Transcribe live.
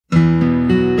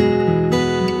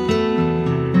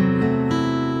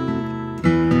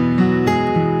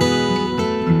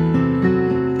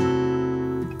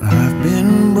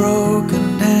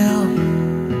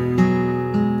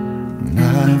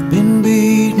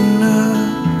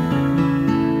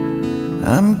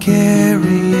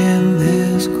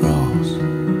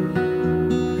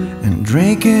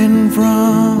drinking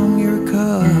from your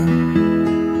cup.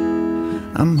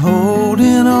 I'm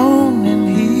holding on in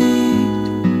heat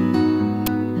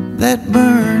that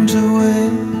burns away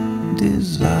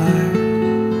desire.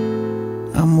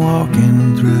 I'm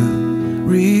walking through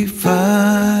refining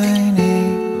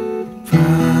fire.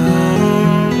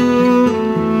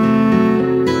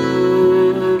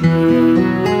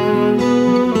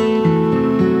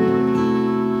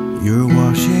 You're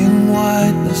washing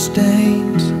white the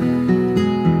stains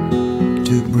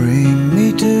to bring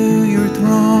me to your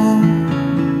throne.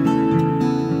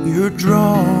 You're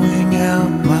drawing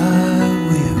out my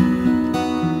will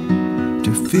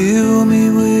to fill me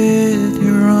with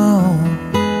your own.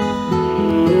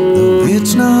 Though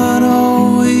it's not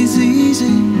always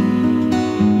easy,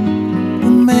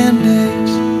 the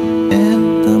mandates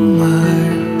and the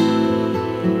mire,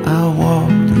 I'll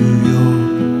walk through your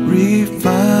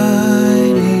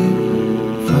refining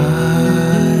fire.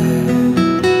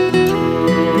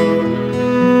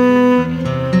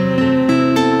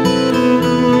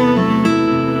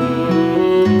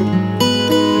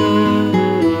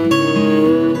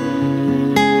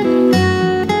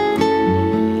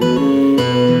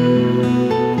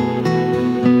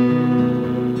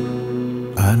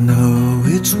 I know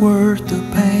it's worth the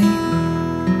pain.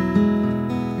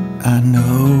 I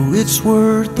know it's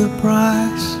worth the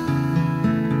price.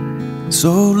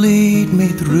 So lead me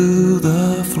through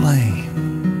the flame.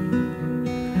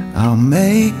 I'll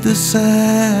make the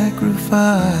sacrifice,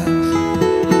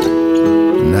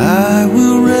 and I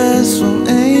will